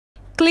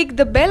Click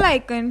the bell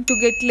icon to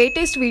get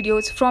latest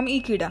videos from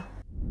Ekeeda.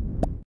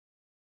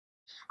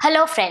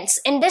 Hello friends,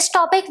 in this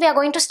topic we are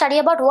going to study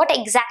about what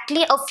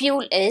exactly a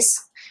fuel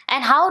is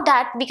and how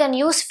that we can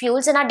use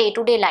fuels in our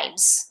day-to-day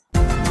lives.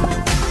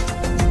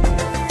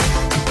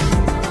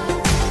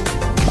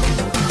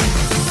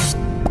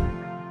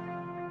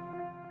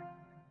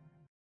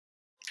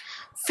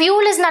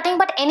 Fuel is nothing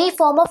but any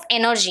form of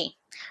energy.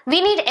 We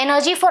need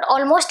energy for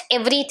almost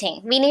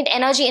everything. We need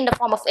energy in the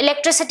form of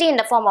electricity, in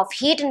the form of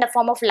heat, in the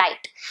form of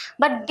light.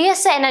 But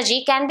this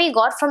energy can be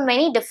got from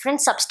many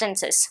different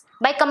substances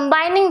by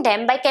combining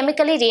them, by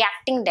chemically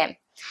reacting them.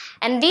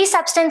 And these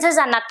substances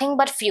are nothing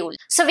but fuel.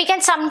 So we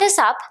can sum this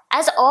up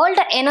as all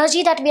the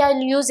energy that we are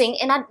using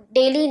in our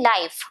daily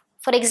life.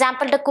 For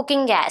example, the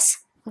cooking gas,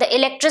 the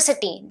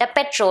electricity, the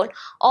petrol,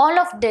 all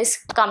of this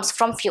comes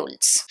from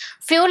fuels.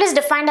 Fuel is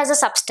defined as a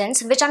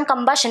substance which on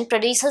combustion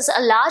produces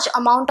a large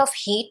amount of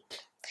heat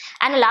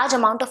and a large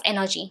amount of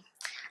energy.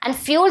 And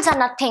fuels are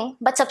nothing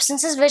but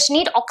substances which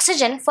need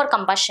oxygen for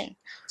combustion.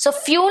 So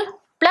fuel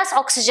plus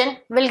oxygen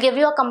will give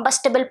you a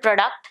combustible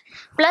product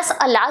plus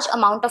a large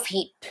amount of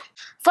heat.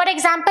 For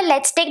example,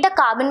 let's take the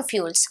carbon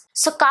fuels.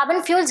 So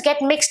carbon fuels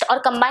get mixed or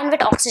combined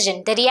with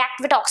oxygen. They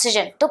react with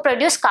oxygen to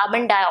produce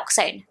carbon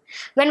dioxide.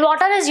 When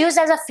water is used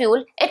as a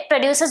fuel, it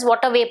produces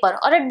water vapor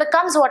or it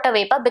becomes water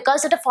vapor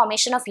because of the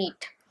formation of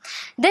heat.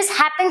 This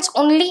happens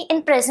only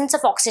in presence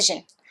of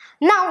oxygen.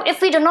 Now,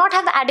 if we do not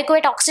have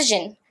adequate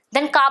oxygen,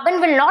 then carbon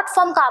will not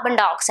form carbon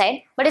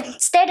dioxide, but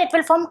instead it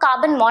will form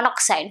carbon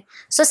monoxide.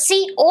 So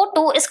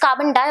CO2 is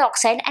carbon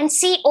dioxide and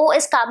CO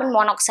is carbon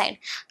monoxide.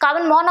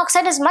 Carbon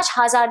monoxide is much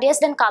hazardous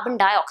than carbon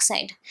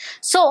dioxide.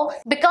 So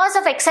because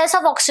of excess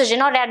of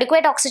oxygen or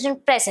adequate oxygen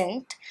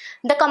present,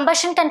 the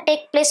combustion can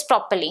take place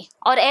properly,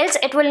 or else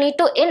it will lead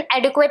to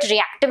inadequate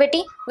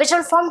reactivity which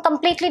will form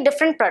completely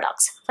different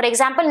products. For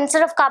example,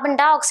 instead of carbon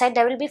dioxide,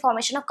 there will be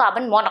formation of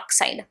carbon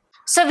monoxide.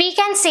 So we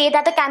can say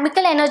that the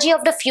chemical energy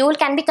of the fuel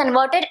can be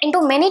converted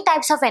into many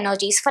types of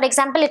energies. For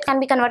example, it can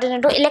be converted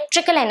into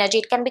electrical energy,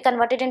 it can be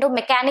converted into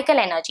mechanical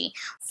energy.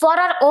 For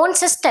our own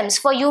systems,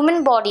 for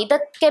human body,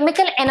 the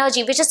chemical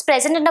energy which is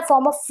present in the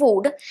form of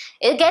food,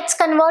 it gets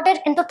converted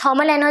into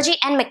thermal energy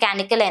and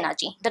mechanical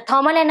energy. The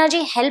thermal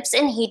energy helps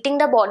in heating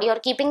the body or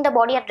keeping the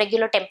body at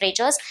regular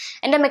temperatures,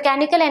 and the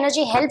mechanical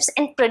energy helps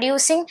in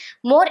producing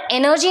more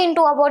energy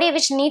into our body,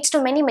 which needs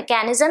to many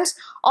mechanisms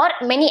or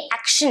many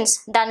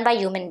actions done by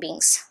human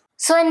beings.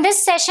 So in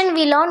this session,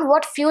 we learn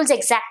what fuels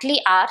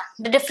exactly are,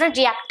 the different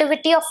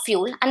reactivity of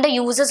fuel and the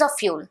uses of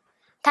fuel.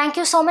 Thank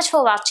you so much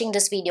for watching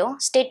this video.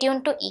 Stay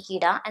tuned to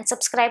Ekeeda and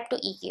subscribe to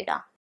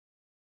Ekeeda.